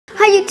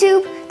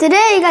YouTube!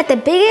 Today I got the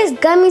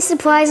biggest gummy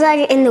surprise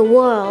egg in the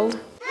world.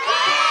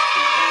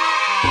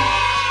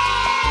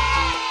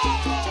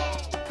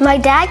 My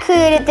dad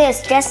created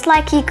this just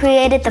like he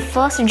created the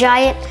first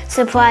giant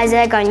surprise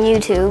egg on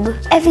YouTube.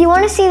 If you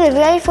want to see the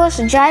very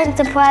first giant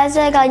surprise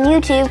egg on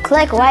YouTube,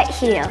 click right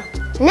here.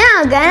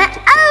 Now I'm gonna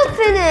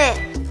open it!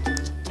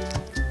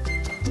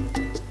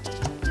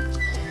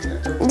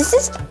 This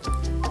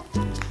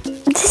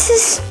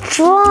is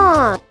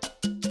strong.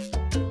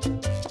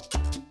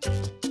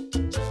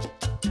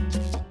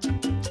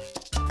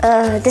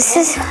 This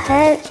is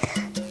head.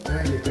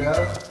 There you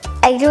go.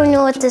 I don't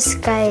know what this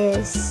guy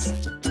is.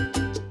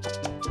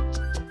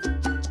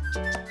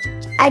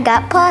 I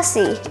got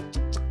Pussy.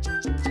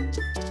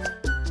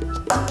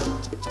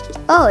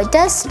 Oh, it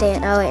does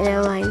stand. Oh wait,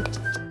 never mind.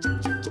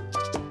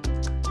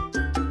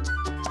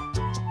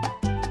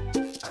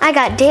 I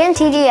got Dan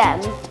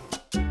TDM.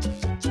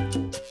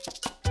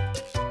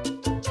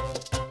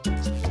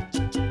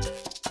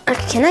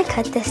 Okay, can I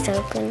cut this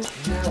open?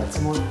 Yeah, it's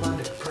more fun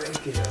to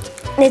break it.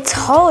 It's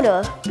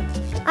harder.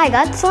 I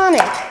got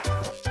Sonic. And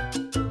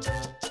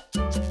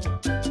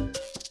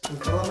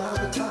pull them out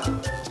of the top.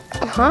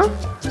 Huh?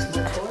 There's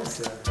no toys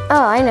there.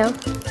 Oh, I know.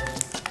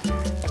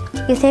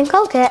 You think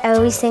I'll get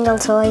every single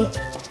toy?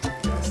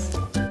 Yes.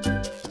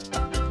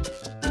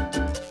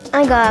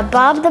 I got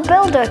Bob the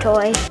Builder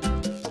toy.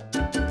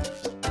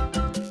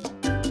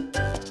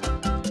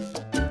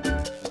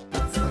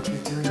 It's like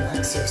you're doing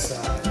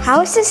exercise.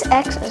 How is this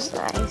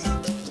exercise?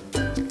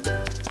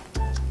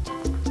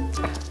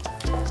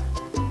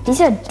 These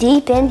are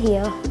deep in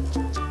here.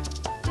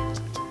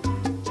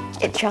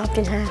 It chopped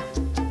in half.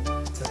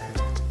 It's okay.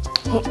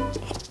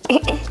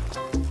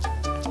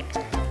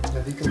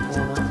 Maybe you can pull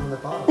them out from the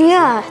bottom.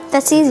 Yeah,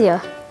 that's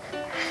easier.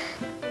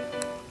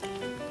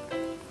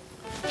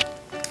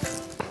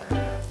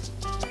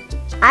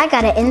 I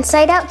got an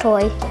Inside Out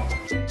toy. I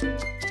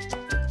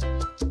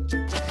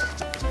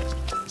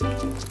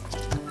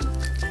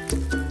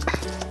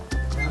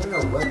don't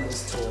know what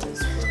this toy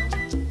is from.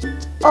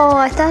 Oh,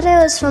 I thought it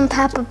was from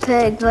Peppa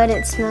Pig, but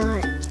it's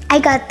not. I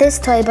got this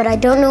toy, but I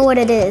don't know what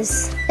it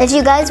is. If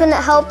you guys want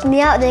to help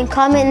me out, then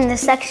comment in the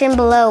section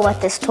below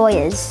what this toy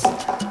is.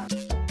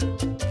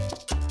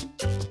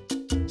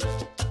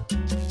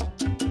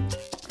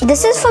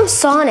 This is from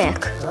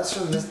Sonic. That's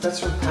from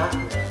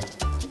Pac-Man.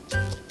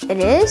 It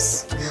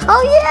is?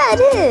 Oh yeah,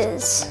 it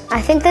is.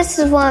 I think this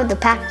is one of the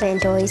Pac-Man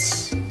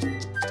toys.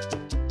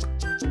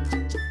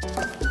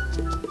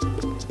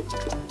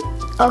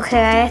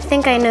 Okay, I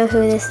think I know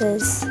who this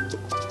is.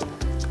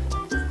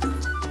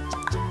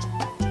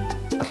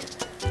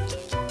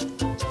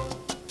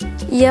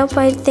 Yep,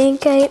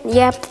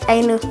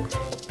 I know.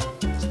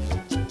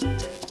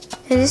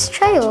 It is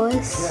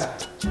Triolus. Yeah.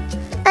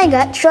 I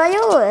got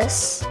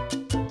Triolus.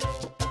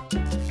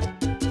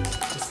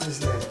 This is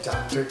the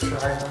Dr.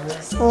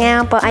 Triolus.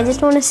 Yeah, but I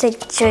just want to say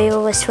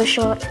Triolus for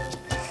short.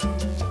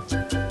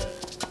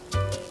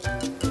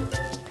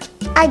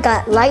 I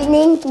got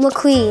Lightning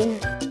McQueen.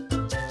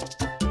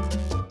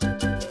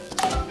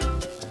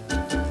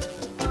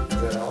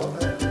 Is that all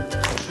of it?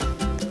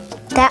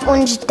 That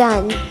one's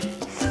done.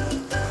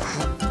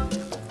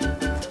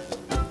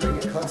 Bring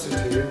it closer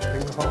to you.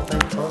 Bring the whole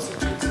thing closer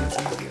to you so it's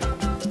easier.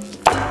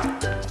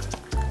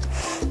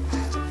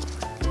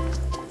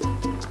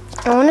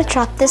 I want to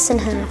chop this in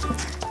half.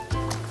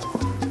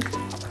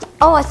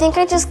 Oh, I think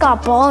I just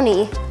got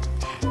Bonnie.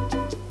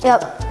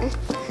 Yep,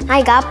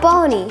 I got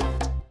Bonnie.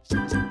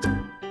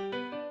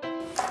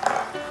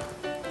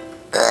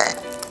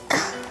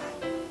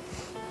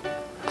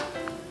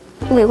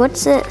 Wait,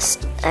 what's this?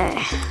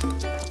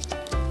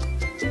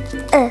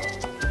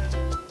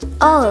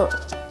 Oh,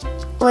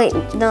 wait,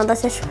 no,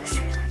 that's a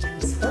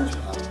SpongeBob.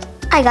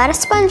 I got a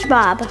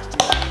SpongeBob.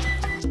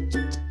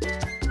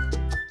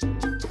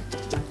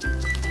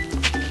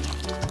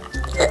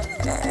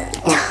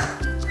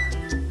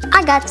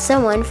 I got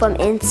someone from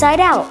Inside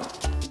Out.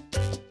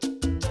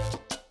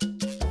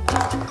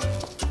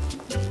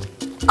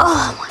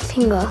 Oh, my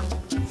finger.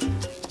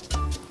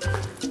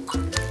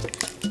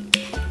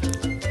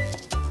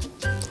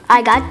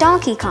 I got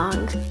Donkey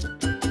Kong.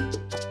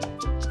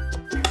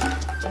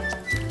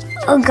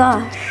 Oh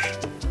gosh.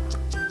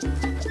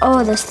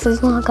 Oh, there's 3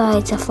 more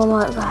guys and 4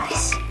 more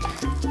guys.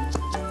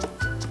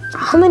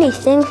 How many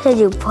things did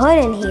you put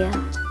in here?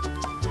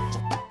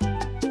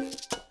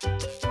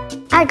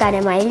 I got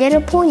a My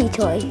Little Pony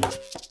toy.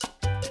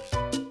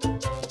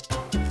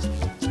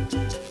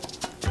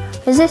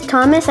 Is this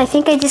Thomas? I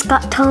think I just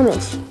got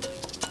Thomas.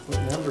 What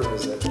number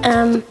is it?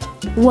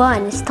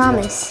 1 is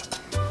Thomas.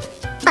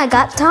 I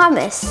got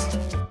Thomas.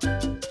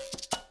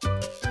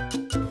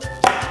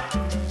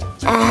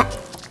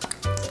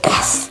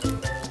 Yes.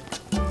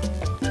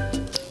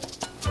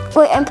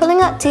 Wait, I'm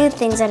pulling out 2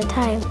 things at a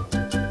time.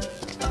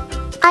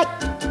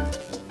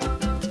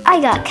 I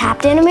got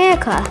Captain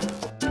America.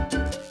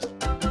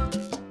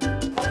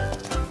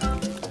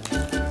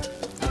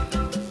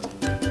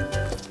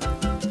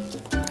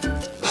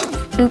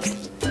 Oops.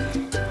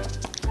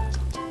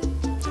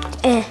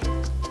 I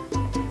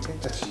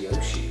think that's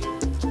Yoshi.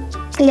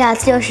 Yeah,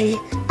 it's Yoshi.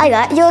 I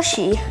got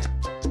Yoshi.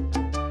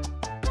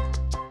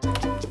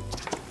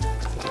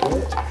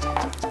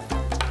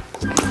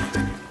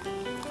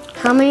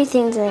 How many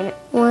things are in it?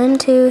 1,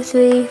 2,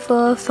 3,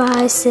 4,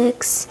 5,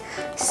 6,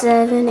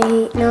 7,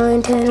 8,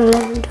 9, 10,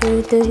 11,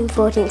 12, 13,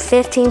 14,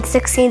 15,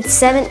 16,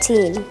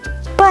 17.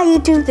 Bye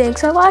YouTube, thanks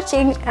for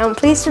watching, and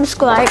please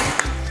subscribe.